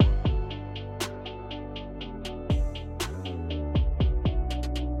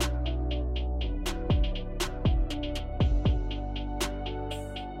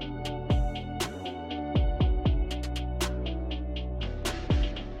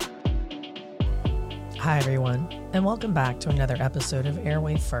Hi, everyone, and welcome back to another episode of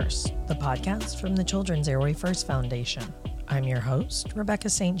Airway First, the podcast from the Children's Airway First Foundation. I'm your host, Rebecca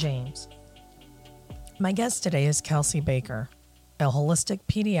St. James. My guest today is Kelsey Baker, a holistic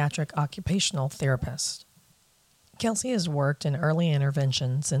pediatric occupational therapist. Kelsey has worked in early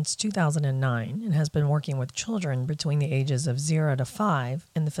intervention since 2009 and has been working with children between the ages of 0 to 5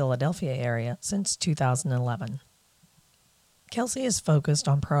 in the Philadelphia area since 2011. Kelsey is focused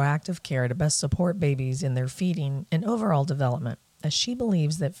on proactive care to best support babies in their feeding and overall development, as she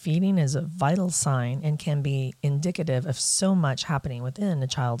believes that feeding is a vital sign and can be indicative of so much happening within a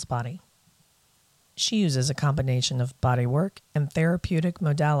child's body. She uses a combination of bodywork and therapeutic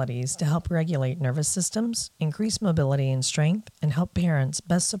modalities to help regulate nervous systems, increase mobility and strength, and help parents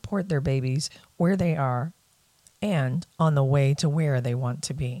best support their babies where they are and on the way to where they want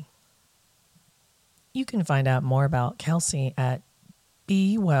to be. You can find out more about Kelsey at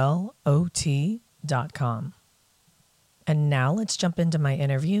bewellot.com. And now let's jump into my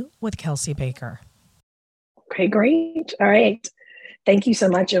interview with Kelsey Baker. Okay, great. All right. Thank you so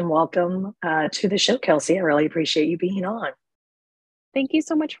much and welcome to the show, Kelsey. I really appreciate you being on. Thank you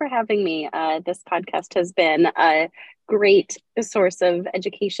so much for having me. This podcast has been a great source of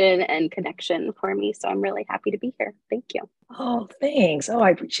education and connection for me. So I'm really happy to be here. Thank you. Oh, thanks. Oh, I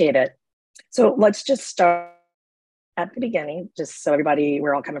appreciate it. So let's just start at the beginning, just so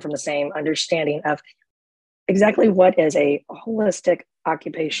we're all coming from the same understanding of exactly what is a holistic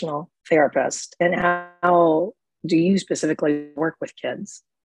occupational therapist and how do you specifically work with kids?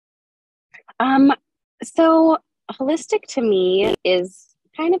 So holistic to me is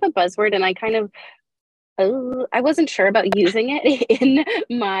kind of a buzzword, and I wasn't sure about using it in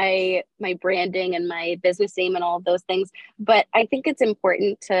my branding and my business name and all of those things. But I think it's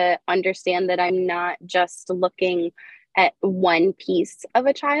important to understand that I'm not just looking at one piece of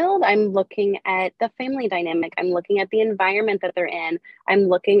a child. I'm looking at the family dynamic. I'm looking at the environment that they're in. I'm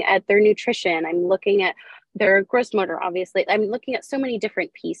looking at their nutrition. I'm looking at their gross motor, obviously. I'm looking at so many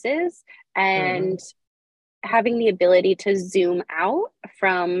different pieces and having the ability to zoom out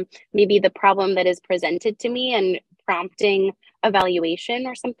from maybe the problem that is presented to me and prompting evaluation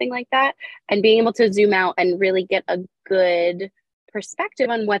or something like that, and being able to zoom out and really get a good perspective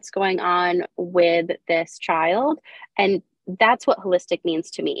on what's going on with this child. And that's what holistic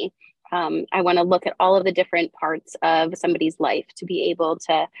means to me. I want to look at all of the different parts of somebody's life to be able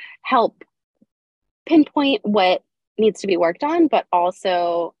to help pinpoint what needs to be worked on, but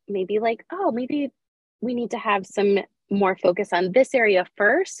also maybe maybe we need to have some more focus on this area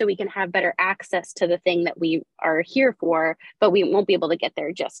first so we can have better access to the thing that we are here for, but we won't be able to get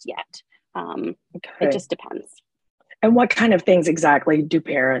there just yet. It just depends. And what kind of things exactly do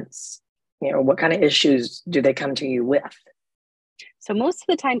parents, what kind of issues do they come to you with? So most of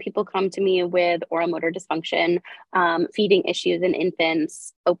the time people come to me with oral motor dysfunction, feeding issues in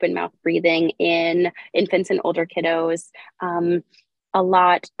infants, open mouth breathing in infants and older kiddos, a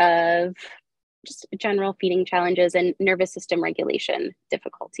lot of just general feeding challenges and nervous system regulation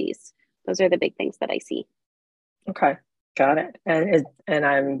difficulties. Those are the big things that I see. Okay, got it.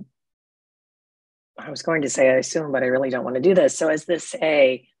 And I was going to say I assume, but I really don't want to do this. So is this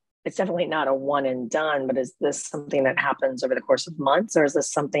it's definitely not a one and done, but is this something that happens over the course of months, or is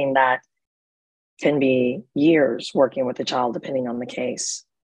this something that can be years working with a child depending on the case?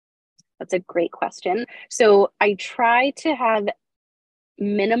 That's a great question. So I try to have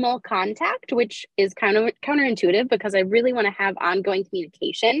minimal contact, which is kind of counterintuitive because I really want to have ongoing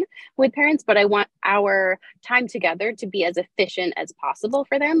communication with parents, but I want our time together to be as efficient as possible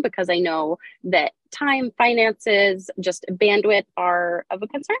for them because I know that time, finances, just bandwidth are of a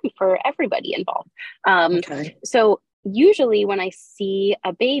concern for everybody involved. So usually when I see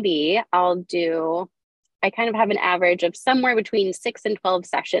a baby, I kind of have an average of somewhere between 6 and 12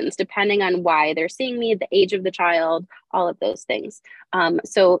 sessions, depending on why they're seeing me, the age of the child, all of those things.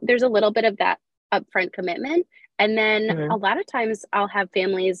 So there's a little bit of that upfront commitment. And then a lot of times I'll have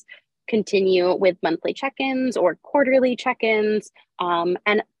families continue with monthly check-ins or quarterly check-ins.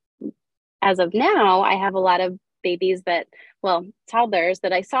 And as of now, I have a lot of babies toddlers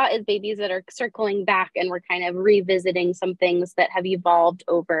that I saw as babies that are circling back, and we're kind of revisiting some things that have evolved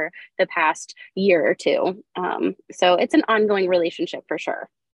over the past year or two. So it's an ongoing relationship for sure.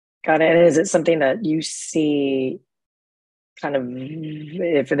 Got it. And is it something that you see kind of,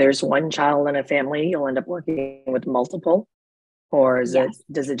 if there's one child in a family, you'll end up working with multiple, or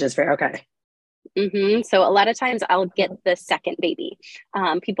does it just vary? Okay. So a lot of times I'll get the second baby.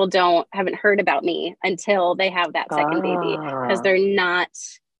 People haven't heard about me until they have that second baby because they're not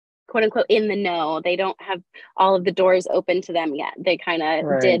quote unquote in the know. They don't have all of the doors open to them yet. They kind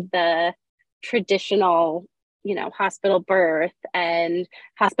of did the traditional, hospital birth and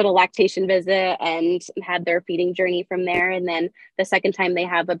hospital lactation visit and had their feeding journey from there. And then the second time they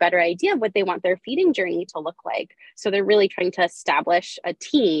have a better idea of what they want their feeding journey to look like. So they're really trying to establish a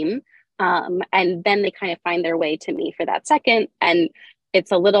team. And then they kind of find their way to me for that second. And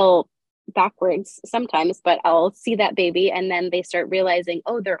it's a little backwards sometimes, but I'll see that baby and then they start realizing,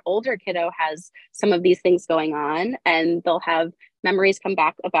 oh, their older kiddo has some of these things going on, and they'll have memories come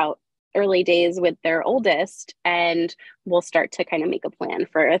back about early days with their oldest, and we'll start to kind of make a plan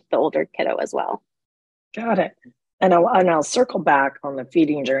for the older kiddo as well. Got it. And I'll circle back on the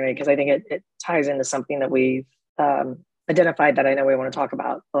feeding journey because I think it ties into something that we've identified that I know we want to talk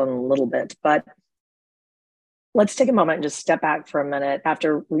about a little bit. But let's take a moment and just step back for a minute.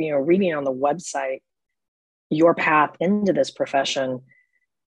 After reading on the website your path into this profession,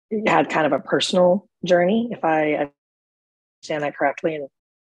 you had kind of a personal journey, if I understand that correctly. And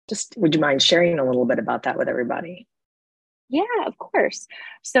just would you mind sharing a little bit about that with everybody? Yeah, of course.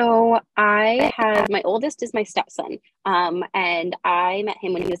 So my oldest is my stepson. And I met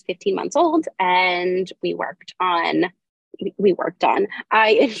him when he was 15 months old, and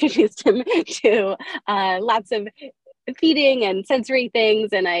I introduced him to lots of feeding and sensory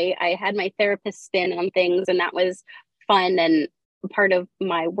things. And I had my therapist spin on things, and that was fun. And part of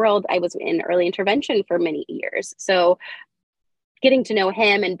my world, I was in early intervention for many years. So getting to know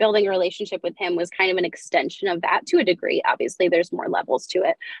him and building a relationship with him was kind of an extension of that to a degree. Obviously, there's more levels to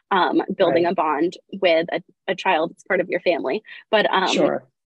it. Building a bond with a child that's part of your family. But sure.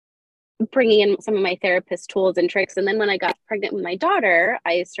 Bringing in some of my therapist tools and tricks. And then when I got pregnant with my daughter,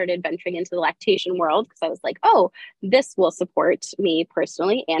 I started venturing into the lactation world because I was like, oh, this will support me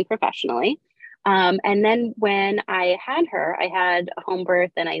personally and professionally. And then when I had her, I had a home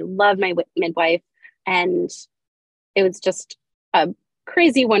birth, and I loved my midwife, and it was just a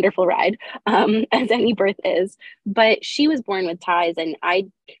crazy, wonderful ride, as any birth is. But she was born with ties, and I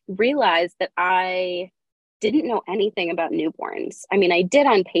realized that I didn't know anything about newborns. I mean, I did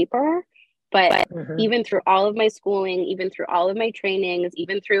on paper, but even through all of my schooling, even through all of my trainings,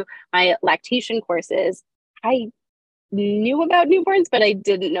 even through my lactation courses, I knew about newborns, but I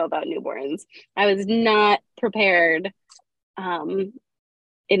didn't know about newborns. I was not prepared in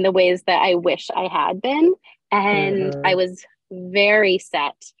the ways that I wish I had been. And I was very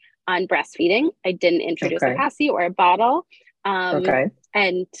set on breastfeeding. I didn't introduce a passy or a bottle.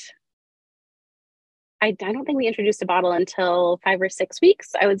 And I don't think we introduced a bottle until 5 or 6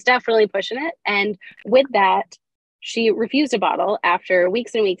 weeks. I was definitely pushing it. And with that, she refused a bottle after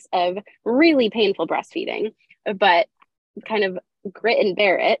weeks and weeks of really painful breastfeeding, but kind of grit and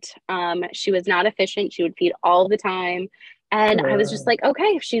bear it. She was not efficient. She would feed all the time. And I was just like,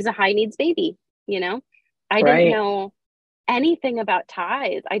 okay, she's a high needs baby, I didn't know anything about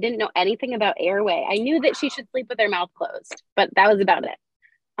ties. I didn't know anything about airway. I knew that she should sleep with her mouth closed, but that was about it.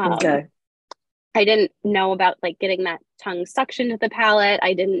 I didn't know about getting that tongue suction to the palate.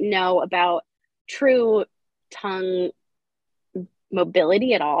 I didn't know about true tongue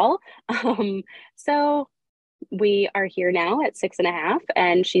mobility at all. So we are here now at 6.5,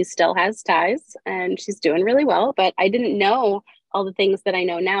 and she still has ties, and she's doing really well, but I didn't know all the things that I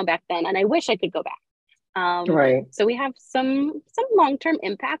know now back then. And I wish I could go back. So we have some long-term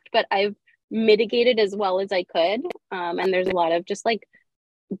impact, but I've mitigated as well as I could. And there's a lot of just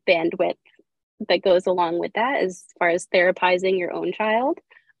bandwidth that goes along with that as far as therapizing your own child.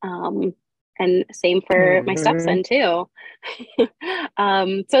 And same for my stepson too.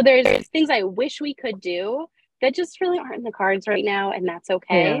 So there's things I wish we could do that just really aren't in the cards right now, and that's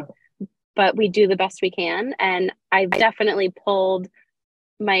okay. But we do the best we can. And I've definitely pulled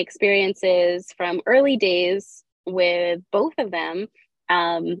my experiences from early days with both of them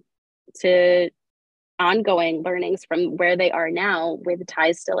to ongoing learnings from where they are now with the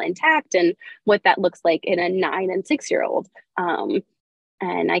ties still intact, and what that looks like in a 9 and 6-year-old.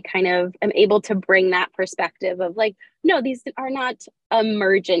 And I kind of am able to bring that perspective of no, these are not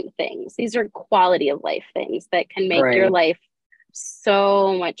emergent things. These are quality of life things that can make your life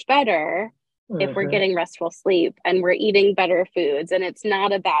so much better if we're getting restful sleep and we're eating better foods and it's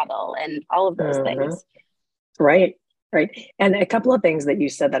not a battle and all of those things. Right. And a couple of things that you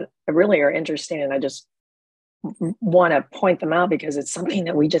said that really are interesting, and I just want to point them out because it's something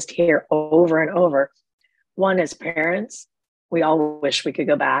that we just hear over and over. One is parents. We all wish we could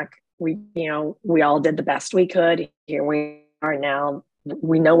go back. We all did the best we could. Here we are now.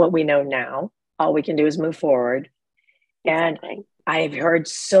 We know what we know now. All we can do is move forward. Exactly. And I've heard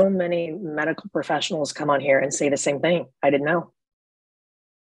so many medical professionals come on here and say the same thing. I didn't know.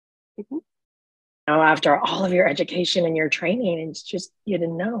 After all of your education and your training, it's just, you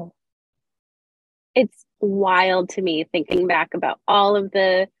didn't know. It's wild to me thinking back about all of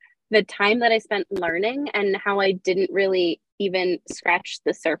the time that I spent learning and how I didn't really even scratch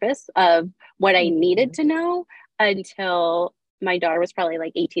the surface of what I needed to know until my daughter was probably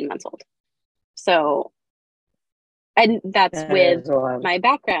like 18 months old. So, and that's with my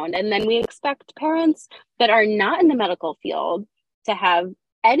background. And then we expect parents that are not in the medical field to have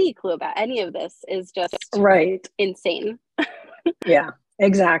any clue about any of this is just right. insane. Yeah,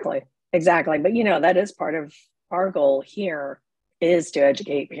 exactly. Exactly. But that is part of our goal here is to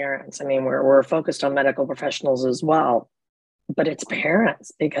educate parents. I mean, we're focused on medical professionals as well, but it's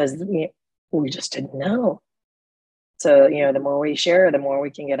parents because we just didn't know. So, the more we share, the more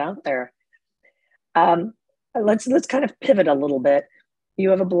we can get out there. Let's kind of pivot a little bit. You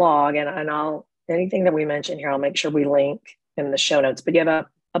have a blog, and anything that we mention here, I'll make sure we link in the show notes. But you have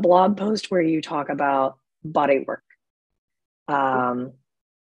a blog post where you talk about body work.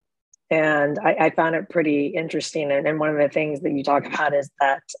 And I found it pretty interesting. And one of the things that you talk about is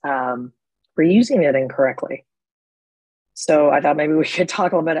that we're using it incorrectly. So I thought maybe we could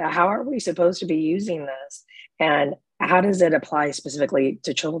talk a little bit about how are we supposed to be using this and how does it apply specifically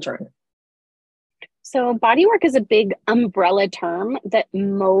to children? So body work is a big umbrella term that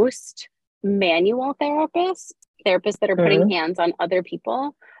most manual therapists that are putting hands on other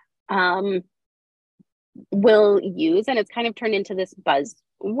people will use. And it's kind of turned into this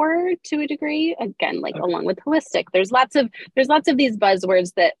buzzword to a degree. Again, like along with holistic, there's lots of these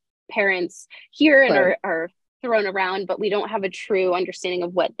buzzwords that parents hear and are thrown around, but we don't have a true understanding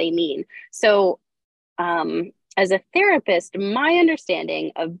of what they mean. So as a therapist, my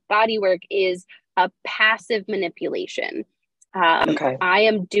understanding of body work is a passive manipulation. I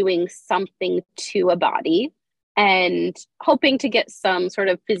am doing something to a body and hoping to get some sort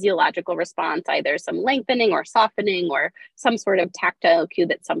of physiological response, either some lengthening or softening or some sort of tactile cue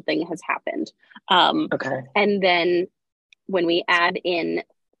that something has happened. And then when we add in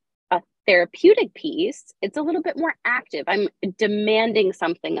a therapeutic piece, it's a little bit more active. I'm demanding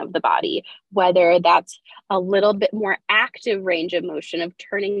something of the body, whether that's a little bit more active range of motion of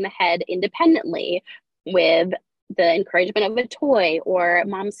turning the head independently with the encouragement of a toy or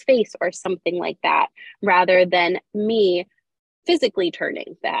mom's face or something like that, rather than me physically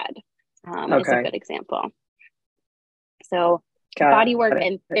turning the head. Is a good example. So body work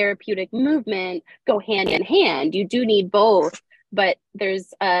and therapeutic movement go hand in hand. You do need both, but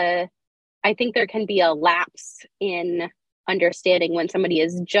I think there can be a lapse in understanding when somebody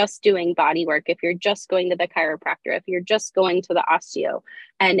is just doing body work. If you're just going to the chiropractor, if you're just going to the osteo,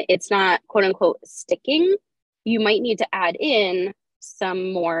 and it's not quote unquote sticking, you might need to add in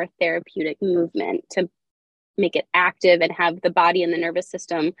some more therapeutic movement to make it active and have the body and the nervous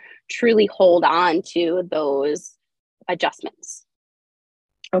system truly hold on to those adjustments.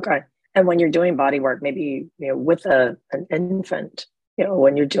 Okay. And when you're doing body work, maybe, with an infant,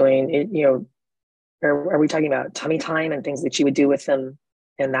 when you're doing it, are we talking about tummy time and things that you would do with them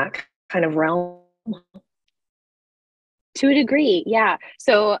in that kind of realm? To a degree, yeah.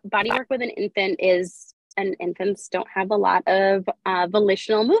 So body work with an infant and infants don't have a lot of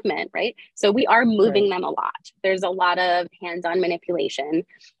volitional movement, right? So we are moving them a lot. There's a lot of hands-on manipulation.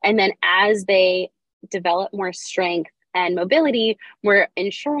 And then as they develop more strength and mobility, we're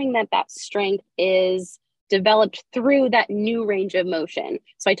ensuring that strength is developed through that new range of motion.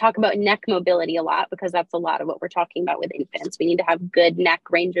 So I talk about neck mobility a lot because that's a lot of what we're talking about with infants. We need to have good neck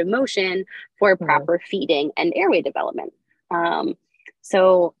range of motion for proper feeding and airway development.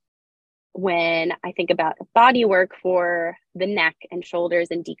 So when I think about body work for the neck and shoulders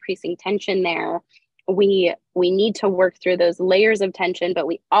and decreasing tension there, we need to work through those layers of tension, but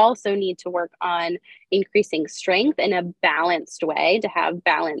we also need to work on increasing strength in a balanced way to have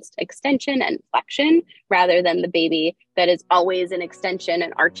balanced extension and flexion rather than the baby that is always in extension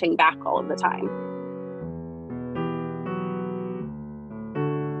and arching back all of the time.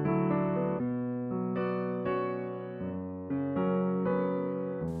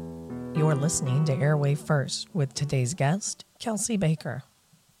 You're listening to Airway First with today's guest, Kelsey Baker.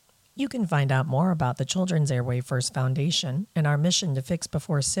 You can find out more about the Children's Airway First Foundation and our mission to fix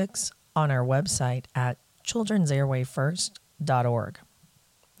before 6 on our website at children'sairwayfirst.org.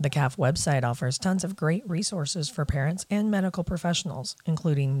 The CAF website offers tons of great resources for parents and medical professionals,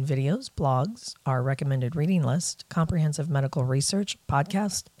 including videos, blogs, our recommended reading list, comprehensive medical research,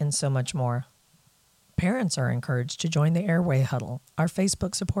 podcast, and so much more. Parents are encouraged to join the Airway Huddle, our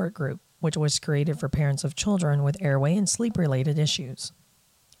Facebook support group, which was created for parents of children with airway and sleep-related issues.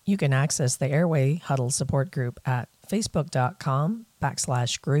 You can access the Airway Huddle support group at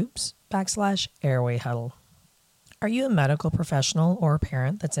facebook.com/groups/Airway Huddle. Are you a medical professional or a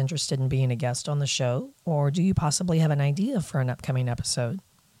parent that's interested in being a guest on the show, or do you possibly have an idea for an upcoming episode?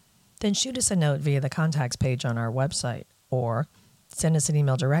 Then shoot us a note via the contacts page on our website, or send us an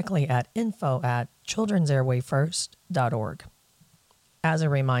email directly at info@children'sairwayfirst.org. As a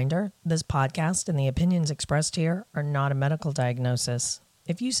reminder, this podcast and the opinions expressed here are not a medical diagnosis.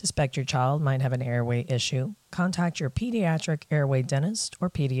 If you suspect your child might have an airway issue, contact your pediatric airway dentist or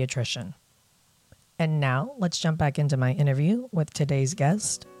pediatrician. And now, let's jump back into my interview with today's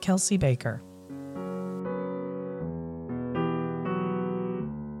guest, Kelsey Baker.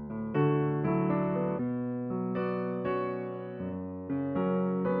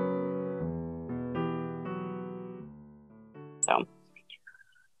 So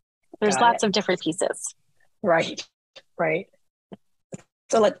there's lots of different pieces. Right.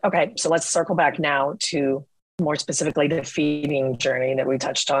 So let's circle back now to more specifically the feeding journey that we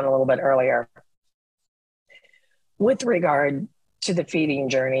touched on a little bit earlier. With regard to the feeding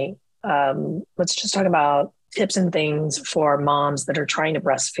journey, let's just talk about tips and things for moms that are trying to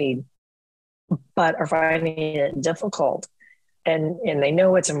breastfeed, but are finding it difficult. And they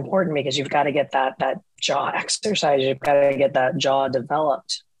know it's important because you've got to get that jaw exercise. You've got to get that jaw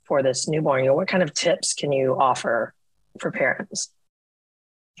developed for this newborn. What kind of tips can you offer for parents?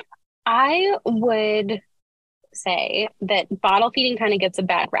 I would say that bottle feeding kind of gets a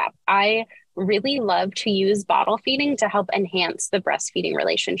bad rap. I really love to use bottle feeding to help enhance the breastfeeding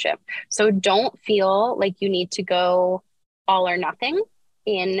relationship. So don't feel like you need to go all or nothing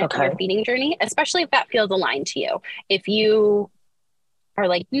in your feeding journey, especially if that feels aligned to you. If you are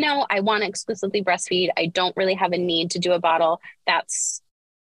like, no, I want to exclusively breastfeed, I don't really have a need to do a bottle, that's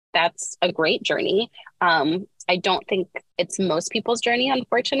a great journey. I don't think it's most people's journey,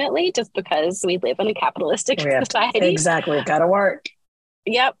 unfortunately, just because we live in a capitalistic society. Exactly. It's got to work.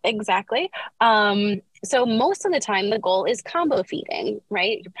 Yep, exactly. So most of the time the goal is combo feeding,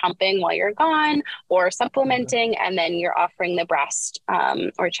 right? You're pumping while you're gone or supplementing, and then you're offering the breast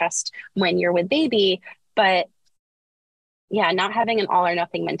or chest when you're with baby. But yeah, not having an all or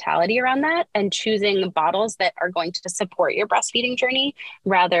nothing mentality around that and choosing bottles that are going to support your breastfeeding journey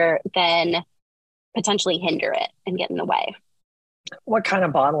rather than potentially hinder it and get in the way. What kind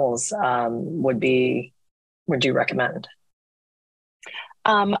of bottles would you recommend?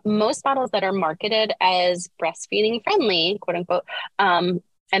 Most bottles that are marketed as breastfeeding friendly, quote unquote, and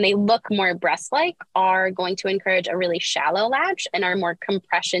they look more breast-like are going to encourage a really shallow latch and are more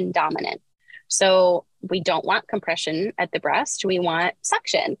compression dominant. So we don't want compression at the breast. We want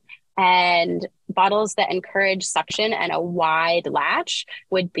suction. And bottles that encourage suction and a wide latch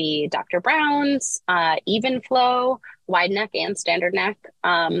would be Dr. Brown's, Even Flow, wide neck and standard neck.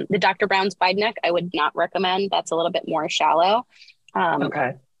 The Dr. Brown's wide neck, I would not recommend. That's a little bit more shallow.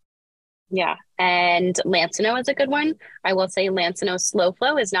 Yeah. And Lancino is a good one. I will say Lancino Slow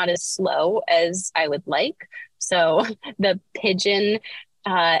Flow is not as slow as I would like. So the Pigeon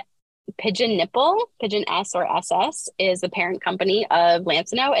Nipple, Pigeon S or SS, is the parent company of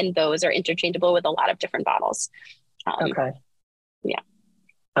Lancino, and those are interchangeable with a lot of different bottles. Yeah.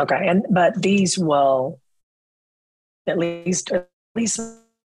 Okay. But these will at least,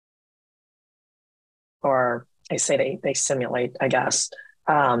 or I say they simulate, I guess,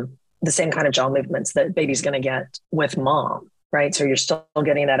 the same kind of jaw movements that baby's going to get with mom, right? So you're still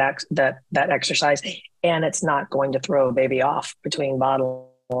getting that exercise, and it's not going to throw a baby off between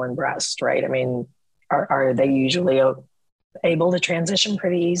bottle and breast, right? I mean, are they usually able to transition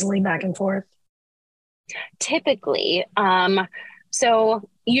pretty easily back and forth? Typically. So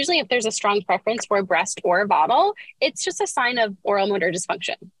usually if there's a strong preference for a breast or a bottle, it's just a sign of oral motor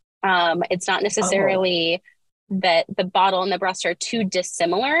dysfunction. It's not necessarily that the bottle and the breast are too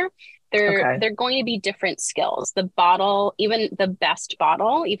dissimilar. They're going to be different skills. The bottle, even the best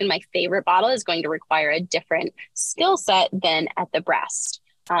bottle, even my favorite bottle, is going to require a different skill set than at the breast.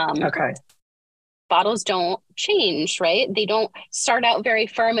 Bottles don't change, right? They don't start out very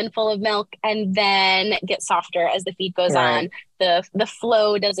firm and full of milk and then get softer as the feed goes on. The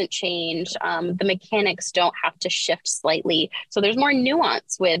flow doesn't change. The mechanics don't have to shift slightly. So there's more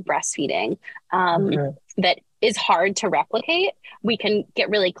nuance with breastfeeding that is hard to replicate. We can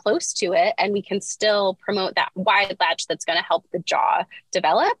get really close to it and we can still promote that wide latch that's going to help the jaw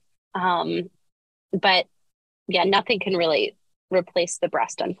develop. But yeah, nothing can really replace the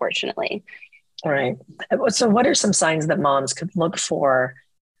breast, unfortunately. Right. So what are some signs that moms could look for,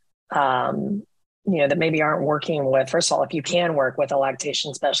 that maybe aren't working with? First of all, if you can work with a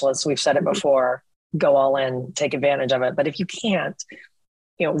lactation specialist, we've said it before, go all in, take advantage of it. But if you can't,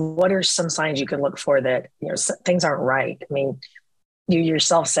 what are some signs you can look for that, things aren't right? I mean, you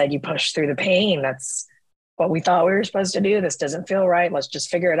yourself said you push through the pain. what we thought we were supposed to do. This doesn't feel right. Let's just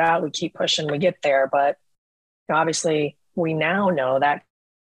figure it out. We keep pushing, we get there. But obviously, we now know that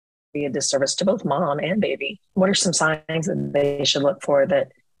be a disservice to both mom and baby. What are some signs that they should look for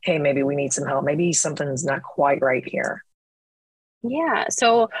that, hey, maybe we need some help? Maybe something's not quite right here. Yeah.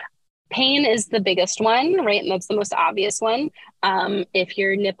 So pain is the biggest one, right? And that's the most obvious one. If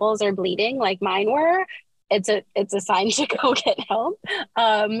your nipples are bleeding like mine were, it's a sign to go get help.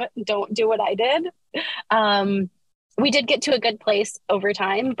 Don't do what I did. We did get to a good place over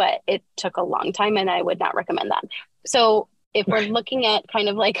time, but it took a long time and I would not recommend that. So if we're looking at kind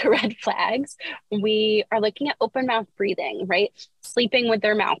of like red flags, we are looking at open mouth breathing, right? Sleeping with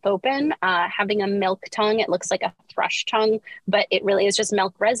their mouth open, having a milk tongue. It looks like a thrush tongue, but it really is just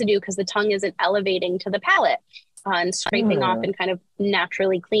milk residue because the tongue isn't elevating to the palate and scraping off and kind of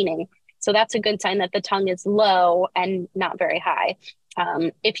naturally cleaning. So that's a good sign that the tongue is low and not very high.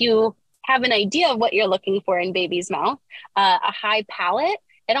 If you have an idea of what you're looking for in baby's mouth, a high palate,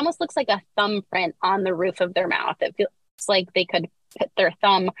 it almost looks like a thumbprint on the roof of their mouth. It feels like they could put their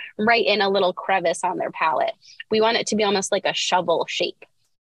thumb right in a little crevice on their palate. We want it to be almost like a shovel shape,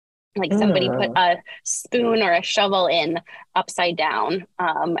 like somebody put a spoon or a shovel in upside down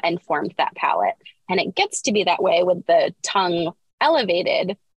and formed that palate. And it gets to be that way with the tongue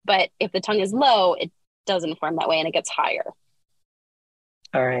elevated, but if the tongue is low, it doesn't form that way and it gets higher.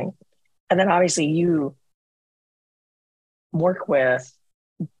 All right. And then obviously you work with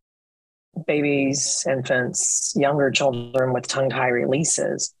babies, infants, younger children with tongue tie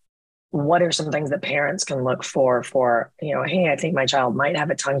releases. What are some things that parents can look for, hey, I think my child might have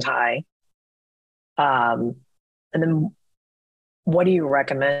a tongue tie? And then what do you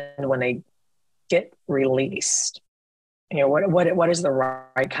recommend when they get released? What is the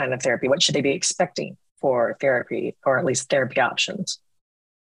right kind of therapy? What should they be expecting for therapy, or at least therapy options?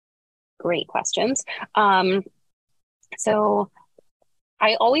 Great questions. So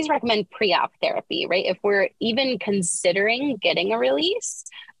I always recommend pre-op therapy, right? If we're even considering getting a release,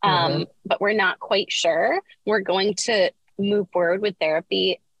 but we're not quite sure, we're going to move forward with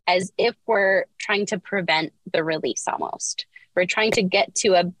therapy as if we're trying to prevent the release almost. We're trying to get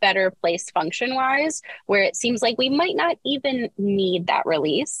to a better place function-wise, where it seems like we might not even need that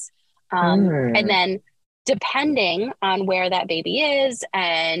release. And then depending on where that baby is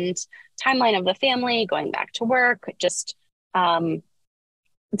and timeline of the family, going back to work, just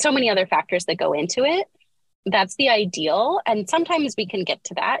so many other factors that go into it. That's the ideal. And sometimes we can get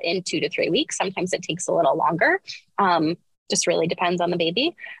to that in 2 to 3 weeks. Sometimes it takes a little longer. Just really depends on the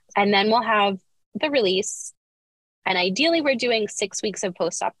baby. And then we'll have the release. And ideally, we're doing 6 weeks of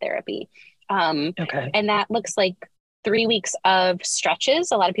post-op therapy. Okay. And that looks like 3 weeks of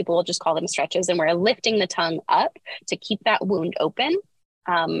stretches. A lot of people will just call them stretches. And we're lifting the tongue up to keep that wound open.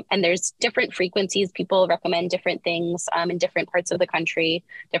 And there's different frequencies. People recommend different things in different parts of the country.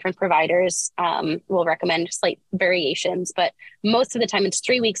 Different providers will recommend slight variations, but most of the time it's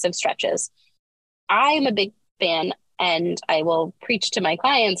 3 weeks of stretches. I'm a big fan, and I will preach to my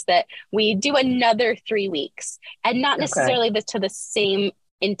clients that we do another 3 weeks, and not necessarily to the same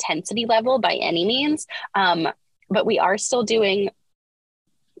intensity level by any means, but we are still doing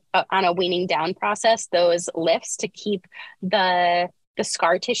on a weaning down process those lifts to keep the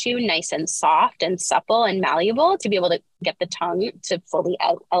scar tissue nice and soft and supple and malleable to be able to get the tongue to fully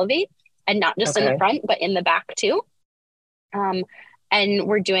elevate, and not just in the front, but in the back too. And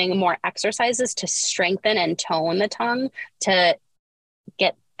we're doing more exercises to strengthen and tone the tongue to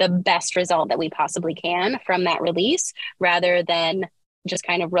get the best result that we possibly can from that release, rather than just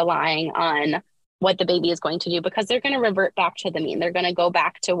kind of relying on what the baby is going to do, because they're going to revert back to the mean. They're going to go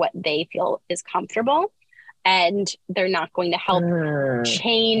back to what they feel is comfortable. And they're not going to help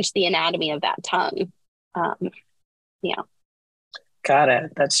change the anatomy of that tongue. Yeah. Got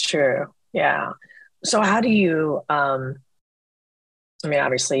it. That's true. Yeah. So how do you,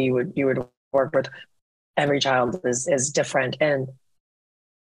 obviously you would work with every child is different.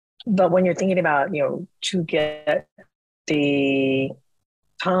 But when you're thinking about, to get the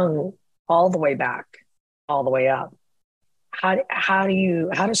tongue all the way back, all the way up, how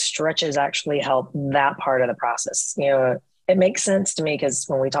do stretches actually help that part of the process? It makes sense to me, because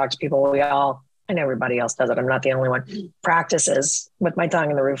when we talk to people, I know everybody else does it, I'm not the only one, practices with my tongue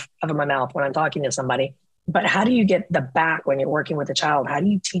in the roof of my mouth when I'm talking to somebody. But how do you get the back when you're working with a child? How do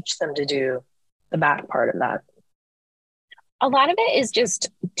you teach them to do the back part of that? A lot of it is just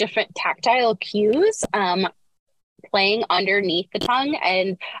different tactile cues, playing underneath the tongue.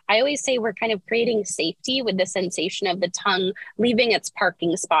 And I always say we're kind of creating safety with the sensation of the tongue leaving its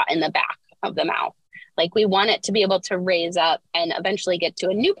parking spot in the back of the mouth. Like we want it to be able to raise up and eventually get to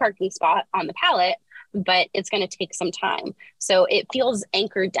a new parking spot on the palate, but it's going to take some time. So it feels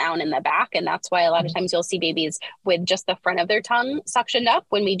anchored down in the back. And that's why a lot of times you'll see babies with just the front of their tongue suctioned up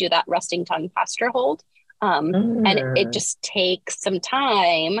when we do that resting tongue posture hold. And it just takes some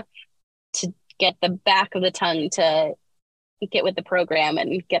time to get the back of the tongue to get with the program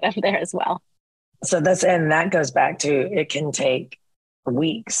and get up there as well. So that goes back to, it can take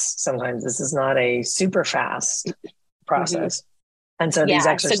weeks. Sometimes this is not a super fast process. And so these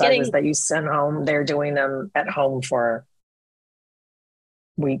exercises that you send home, they're doing them at home for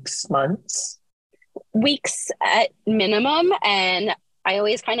weeks, months? Weeks at minimum. And I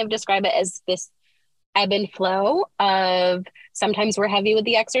always kind of describe it as this ebb and flow of, sometimes we're heavy with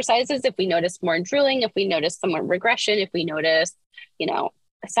the exercises. If we notice more drooling, if we notice some more regression, if we notice,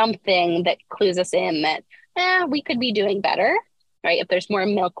 something that clues us in that we could be doing better, right? If there's more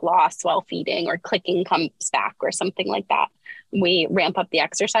milk loss while feeding or clicking comes back or something like that, we ramp up the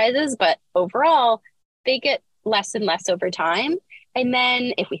exercises. But overall, they get less and less over time. And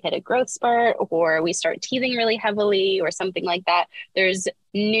then if we hit a growth spurt or we start teething really heavily or something like that, there's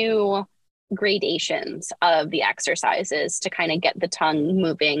new gradations of the exercises to kind of get the tongue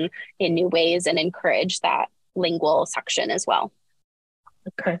moving in new ways and encourage that lingual suction as well.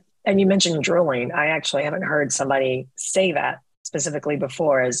 Okay. And you mentioned drooling. I actually haven't heard somebody say that specifically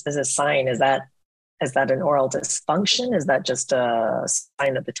before as a sign. Is that an oral dysfunction? Is that just a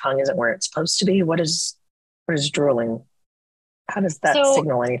sign that the tongue isn't where it's supposed to be? What is drooling? How does that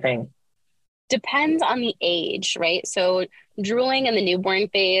signal anything? Depends on the age, right? So drooling in the newborn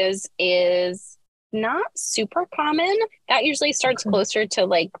phase is not super common. That usually starts closer to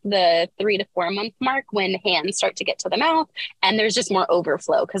like the 3 to 4 month mark when hands start to get to the mouth and there's just more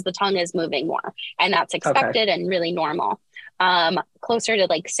overflow because the tongue is moving more, and that's expected and really normal. Closer to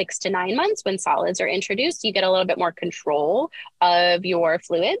like 6 to 9 months when solids are introduced, you get a little bit more control of your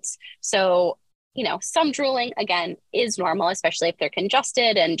fluids. So, some drooling, again, is normal, especially if they're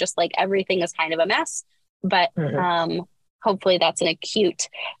congested and just like everything is kind of a mess. But hopefully that's an acute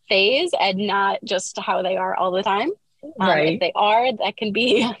phase and not just how they are all the time. If they are, that can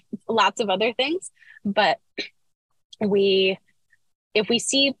be lots of other things. But if we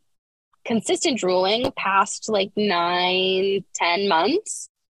see consistent drooling past like 9, 10 months,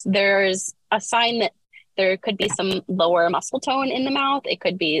 there's a sign that there could be some lower muscle tone in the mouth. It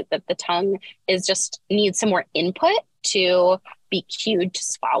could be that the tongue needs some more input to be cued to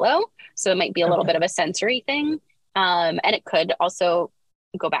swallow. So it might be a little bit of a sensory thing. And it could also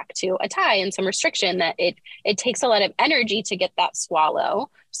go back to a tie and some restriction that it takes a lot of energy to get that swallow.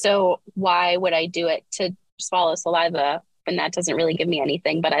 So why would I do it to swallow saliva when that doesn't really give me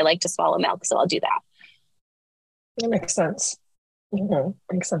anything, but I like to swallow milk, so I'll do that. That makes sense.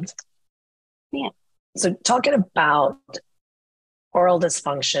 Makes sense. Yeah. So talking about oral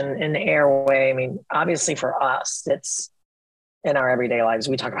dysfunction in the airway, I mean, obviously for us, it's in our everyday lives.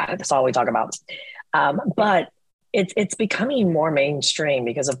 We talk about it. That's all we talk about. But it's becoming more mainstream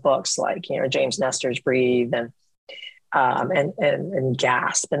because of books like, James Nestor's Breathe and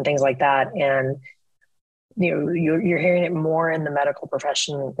Gasp and things like that. And, you're hearing it more in the medical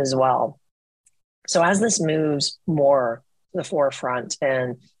profession as well. So as this moves more to the forefront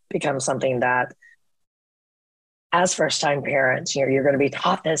and becomes something that, as first-time parents, you're going to be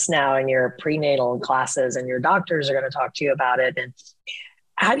taught this now in your prenatal classes, and your doctors are going to talk to you about it. And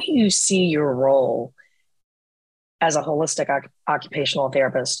how do you see your role as a holistic occupational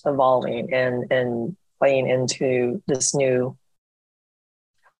therapist evolving and playing into this new,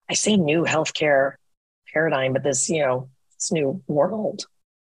 I say new healthcare paradigm, but this new world?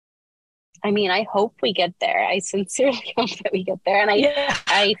 I mean, I hope we get there. I sincerely hope that we get there. And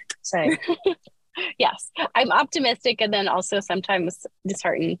I say, yes, I'm optimistic, and then also sometimes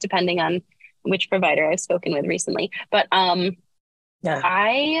disheartened, depending on which provider I've spoken with recently. But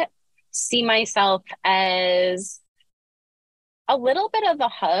I see myself as a little bit of a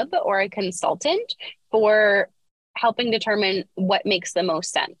hub or a consultant for helping determine what makes the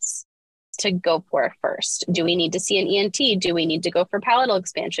most sense to go for first. Do we need to see an ENT? Do we need to go for palatal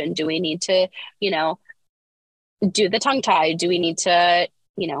expansion? Do we need to, do the tongue tie? Do we need to,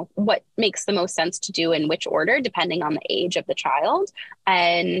 what makes the most sense to do in which order, depending on the age of the child?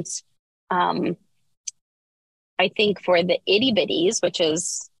 And I think for the itty bitties, which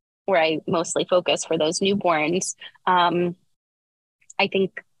is where I mostly focus for those newborns, I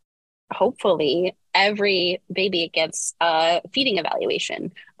think hopefully every baby gets a feeding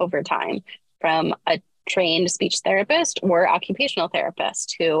evaluation over time from a trained speech therapist or occupational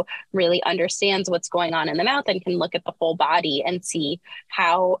therapist who really understands what's going on in the mouth and can look at the whole body and see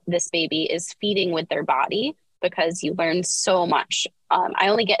how this baby is feeding with their body because you learn so much. I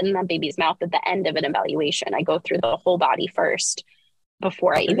only get in the baby's mouth at the end of an evaluation. I go through the whole body first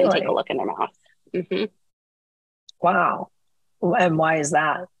before I even take a look in their mouth. Mm-hmm. Wow. And why is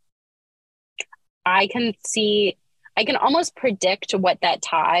that? I can almost predict what that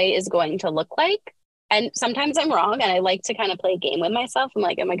tie is going to look like. And sometimes I'm wrong, and I like to kind of play a game with myself. I'm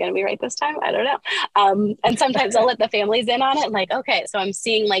like, am I going to be right this time? I don't know. And sometimes I'll let the families in on it. I'm like, okay, so I'm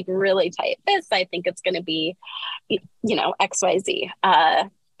seeing like really tight fists. I think it's going to be, X, Y, Z.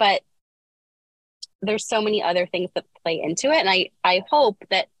 But there's so many other things that play into it. And I hope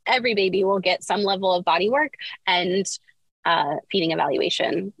that every baby will get some level of body work and feeding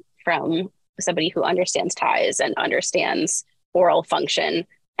evaluation from somebody who understands ties and understands oral function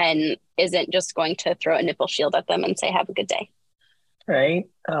and isn't just going to throw a nipple shield at them and say, have a good day. Right?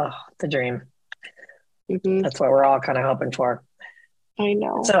 Oh, the dream. Mm-hmm. That's what we're all kind of hoping for. I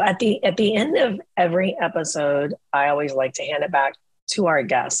know. So at the end of every episode, I always like to hand it back to our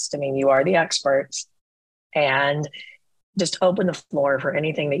guests. I mean, you are the experts, and just open the floor for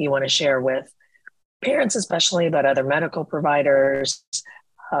anything that you want to share with parents, especially, but other medical providers,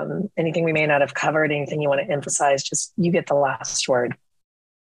 anything we may not have covered, anything you want to emphasize, just you get the last word.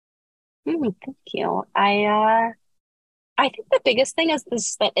 Thank you. I think the biggest thing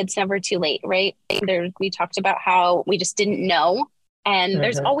is that it's never too late, right? We talked about how we just didn't know, and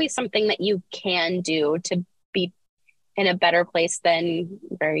there's always something that you can do to be in a better place than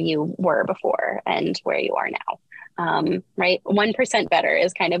where you were before and where you are now. Right? 1% better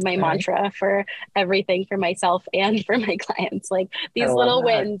is kind of my mantra for everything, for myself and for my clients. Like, these little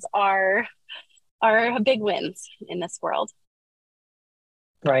wins are big wins in this world.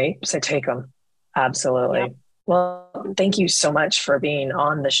 Right. So take them. Absolutely. Yep. Well, thank you so much for being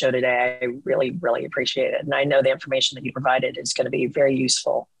on the show today. I really, really appreciate it. And I know the information that you provided is going to be very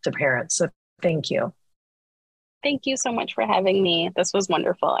useful to parents. So thank you. Thank you so much for having me. This was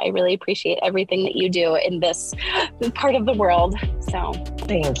wonderful. I really appreciate everything that you do in this part of the world. So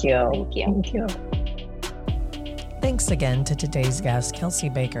thank you. Thank you. Thank you. Thanks again to today's guest, Kelsey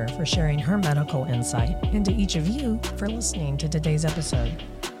Baker, for sharing her medical insight, and to each of you for listening to today's episode.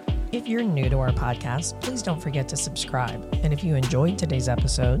 If you're new to our podcast, please don't forget to subscribe. And if you enjoyed today's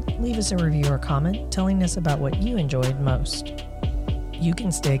episode, leave us a review or comment telling us about what you enjoyed most. You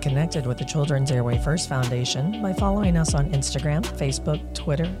can stay connected with the Children's Airway First Foundation by following us on Instagram, Facebook,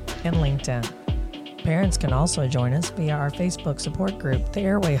 Twitter, and LinkedIn. Parents can also join us via our Facebook support group, The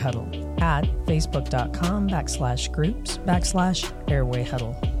Airway Huddle, at facebook.com/groups/Airway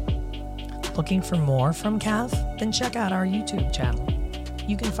Huddle. Looking for more from CAF? Then check out our YouTube channel.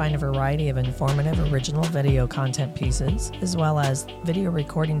 You can find a variety of informative original video content pieces, as well as video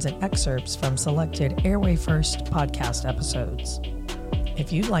recordings and excerpts from selected Airway First podcast episodes.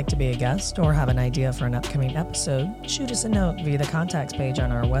 If you'd like to be a guest or have an idea for an upcoming episode, shoot us a note via the contacts page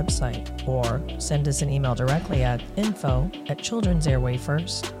on our website, or send us an email directly at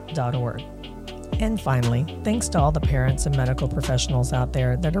info@children'sairwayfirst.org. And finally, thanks to all the parents and medical professionals out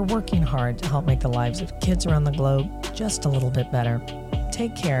there that are working hard to help make the lives of kids around the globe just a little bit better.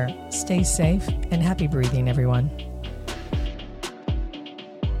 Take care, stay safe, and happy breathing, everyone.